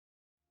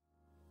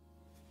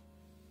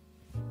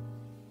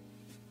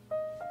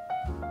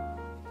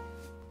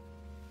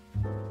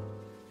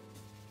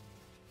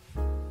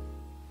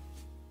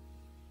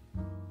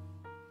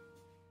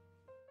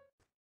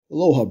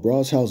Aloha,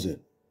 brahz, how's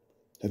it?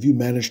 Have you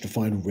managed to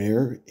find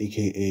rare,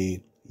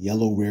 aka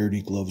yellow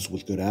rarity gloves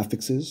with good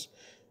affixes?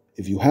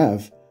 If you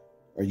have,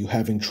 are you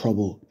having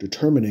trouble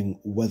determining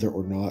whether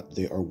or not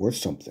they are worth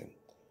something?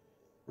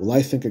 Well,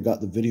 I think I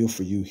got the video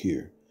for you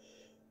here.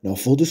 Now,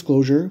 full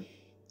disclosure,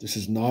 this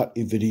is not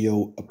a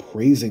video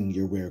appraising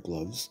your rare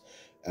gloves,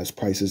 as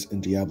prices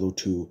in Diablo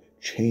 2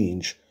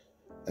 change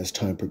as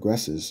time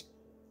progresses,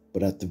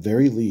 but at the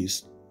very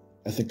least,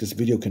 I think this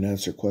video can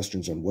answer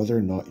questions on whether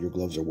or not your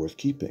gloves are worth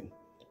keeping,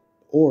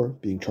 or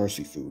being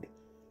Tarsi food.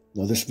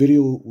 Now, this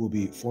video will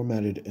be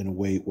formatted in a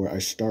way where I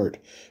start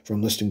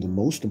from listing the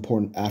most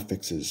important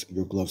affixes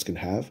your gloves can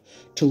have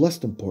to less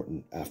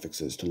important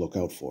affixes to look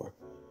out for.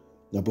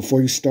 Now,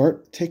 before you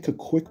start, take a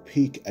quick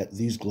peek at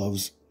these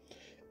gloves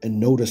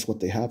and notice what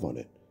they have on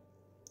it.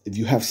 If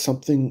you have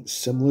something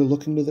similar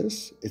looking to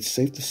this, it's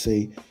safe to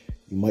say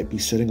you might be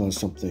sitting on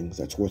something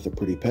that's worth a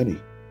pretty penny.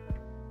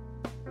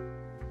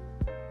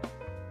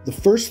 The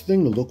first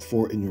thing to look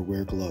for in your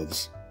rare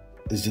gloves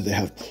is do they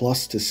have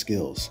plus to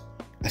skills.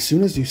 As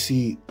soon as you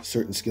see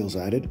certain skills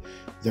added,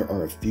 there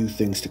are a few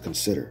things to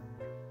consider.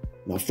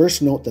 Now,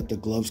 first note that the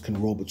gloves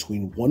can roll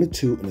between 1 and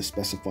 2 in a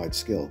specified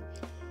skill.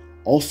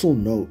 Also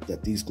note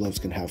that these gloves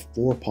can have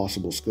 4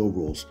 possible skill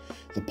rolls,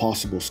 the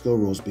possible skill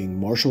rolls being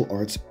martial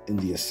arts in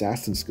the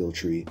assassin skill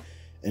tree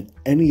and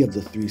any of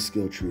the 3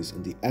 skill trees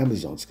in the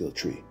Amazon skill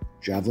tree: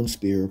 javelin,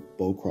 spear,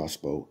 bow,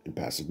 crossbow, and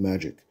passive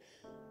magic.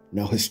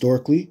 Now,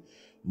 historically,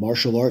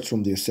 martial arts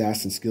from the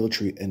assassin skill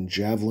tree and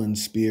javelin,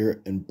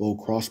 spear, and bow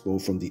crossbow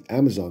from the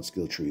Amazon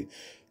skill tree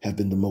have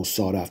been the most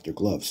sought after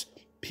gloves.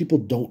 People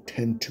don't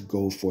tend to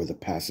go for the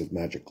passive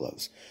magic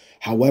gloves.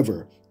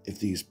 However,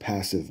 if these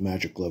passive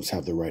magic gloves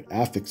have the right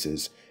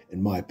affixes,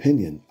 in my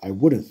opinion, I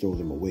wouldn't throw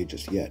them away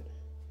just yet.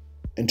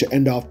 And to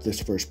end off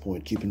this first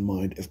point, keep in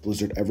mind if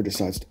Blizzard ever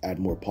decides to add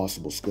more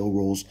possible skill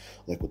rolls,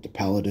 like with the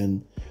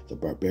Paladin, the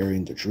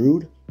Barbarian, the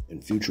Druid,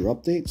 in future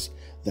updates,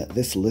 that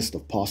this list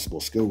of possible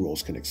skill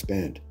rolls can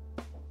expand.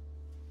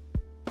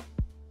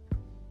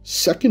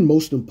 Second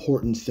most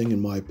important thing in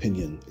my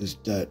opinion is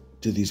that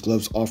do these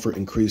gloves offer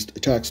increased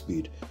attack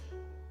speed?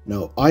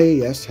 Now,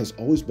 IAS has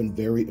always been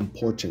very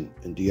important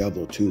in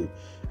Diablo 2,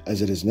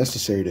 as it is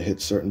necessary to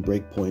hit certain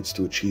breakpoints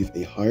to achieve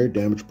a higher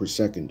damage per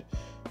second.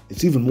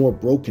 It's even more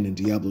broken in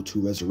Diablo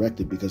 2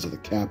 Resurrected because of the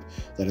cap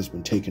that has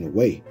been taken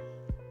away.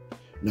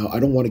 Now,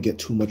 I don't want to get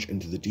too much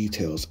into the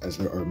details as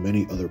there are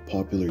many other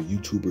popular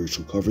YouTubers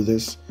who cover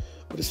this,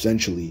 but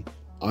essentially,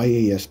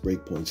 IAS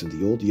breakpoints in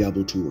the old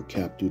Diablo 2 were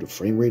capped due to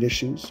frame rate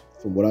issues,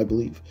 from what I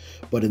believe,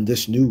 but in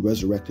this new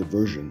Resurrected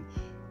version,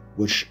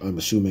 which I'm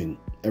assuming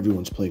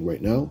everyone's playing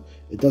right now,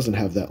 it doesn't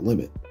have that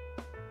limit.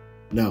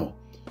 Now,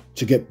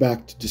 to get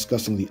back to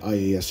discussing the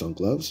IAS on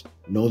gloves,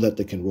 know that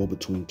they can roll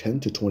between 10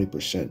 to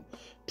 20%,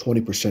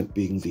 20%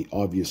 being the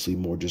obviously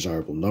more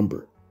desirable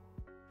number.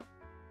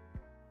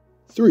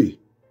 3.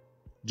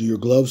 Do your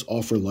gloves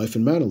offer life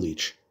and mana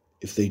leech?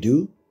 If they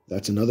do,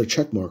 that's another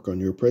checkmark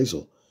on your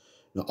appraisal.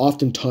 Now,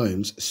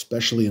 oftentimes,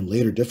 especially in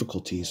later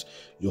difficulties,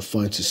 you'll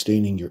find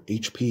sustaining your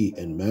HP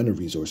and mana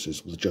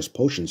resources with just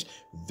potions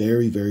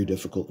very, very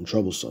difficult and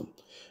troublesome.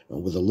 Now,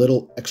 with a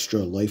little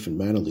extra life and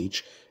mana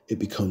leech, it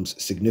becomes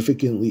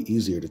significantly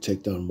easier to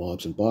take down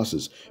mobs and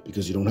bosses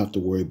because you don't have to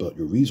worry about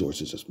your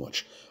resources as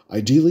much.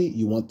 Ideally,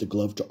 you want the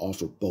glove to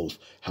offer both.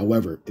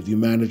 However, if you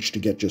manage to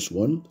get just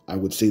one, I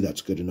would say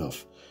that's good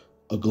enough.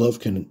 A glove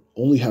can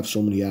only have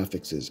so many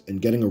affixes,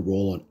 and getting a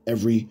roll on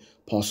every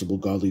possible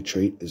godly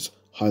trait is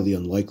highly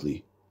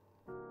unlikely.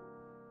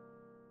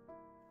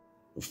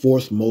 The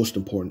fourth most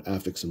important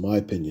affix in my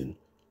opinion,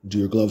 do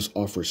your gloves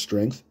offer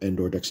strength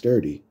and/or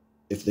dexterity?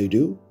 If they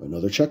do,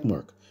 another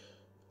checkmark.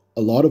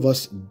 A lot of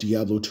us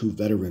Diablo 2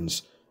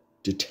 veterans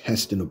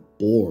detest and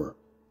abhor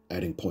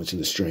adding points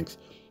into strength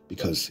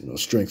because,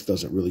 strength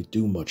doesn't really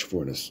do much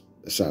for an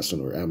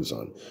assassin or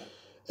Amazon.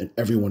 And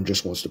everyone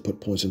just wants to put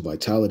points in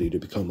vitality to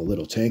become a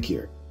little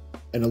tankier.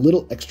 And a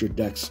little extra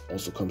dex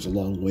also comes a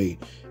long way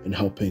in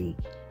helping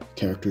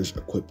characters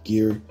equip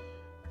gear,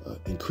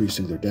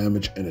 increasing their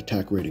damage and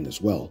attack rating as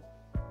well.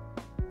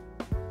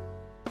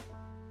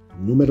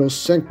 Numero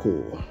 5,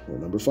 or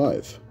number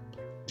 5.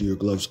 Do your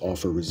gloves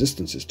offer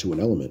resistances to an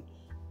element?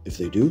 If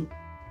they do,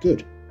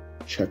 good.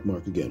 Check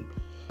mark again.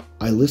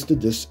 I listed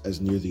this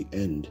as near the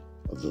end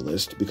of the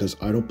list because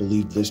I don't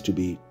believe this to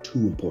be too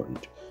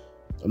important.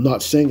 I'm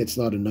not saying it's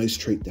not a nice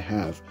trait to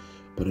have,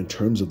 but in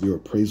terms of your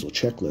appraisal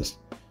checklist,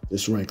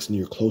 this ranks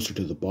near closer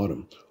to the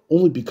bottom,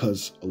 only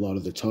because a lot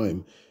of the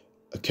time,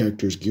 a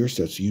character's gear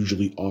sets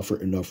usually offer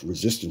enough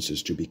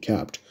resistances to be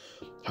capped.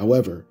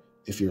 However,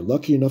 if you're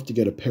lucky enough to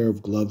get a pair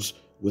of gloves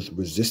with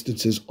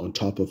resistances on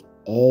top of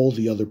all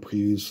the other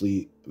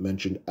previously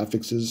mentioned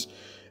affixes,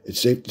 it's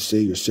safe to say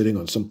you're sitting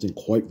on something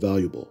quite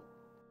valuable.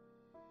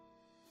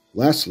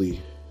 Lastly,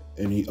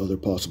 any other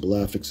possible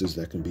affixes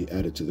that can be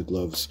added to the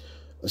gloves,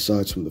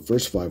 aside from the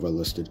first 5 I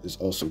listed, is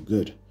also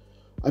good.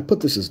 I put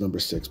this as number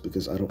 6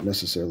 because I don't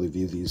necessarily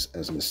view these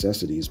as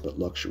necessities but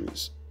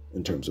luxuries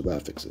in terms of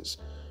affixes.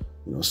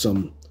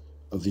 Some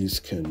of these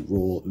can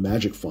roll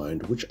Magic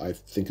Find, which I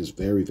think is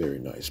very, very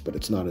nice, but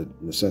it's not a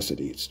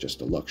necessity, it's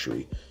just a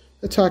luxury.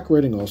 Attack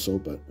rating also,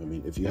 but I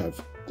mean, if you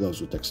have gloves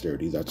with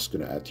dexterity, that's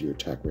going to add to your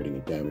attack rating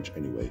and damage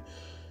anyway.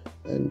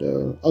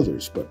 And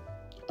others, but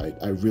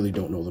I really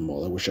don't know them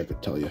all. I wish I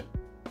could tell you.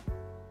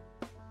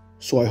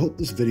 So I hope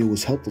this video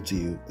was helpful to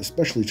you,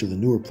 especially to the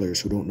newer players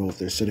who don't know if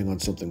they're sitting on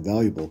something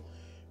valuable.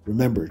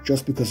 Remember,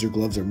 just because your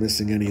gloves are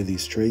missing any of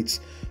these traits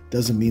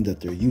doesn't mean that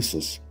they're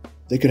useless.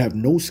 They could have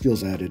no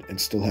skills added and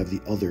still have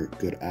the other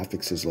good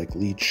affixes like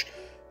Leech,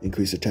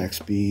 increase attack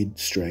speed,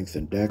 strength,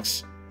 and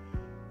dex.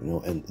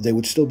 And they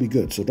would still be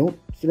good, so don't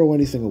throw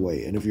anything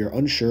away. And if you're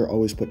unsure,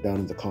 always put down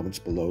in the comments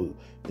below,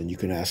 and you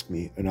can ask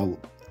me, and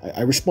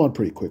I respond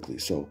pretty quickly,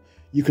 so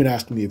you can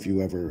ask me if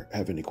you ever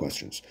have any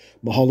questions.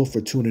 Mahalo for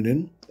tuning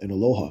in, and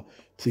aloha.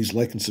 Please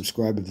like and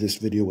subscribe if this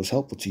video was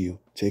helpful to you.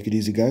 Take it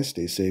easy, guys.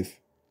 Stay safe.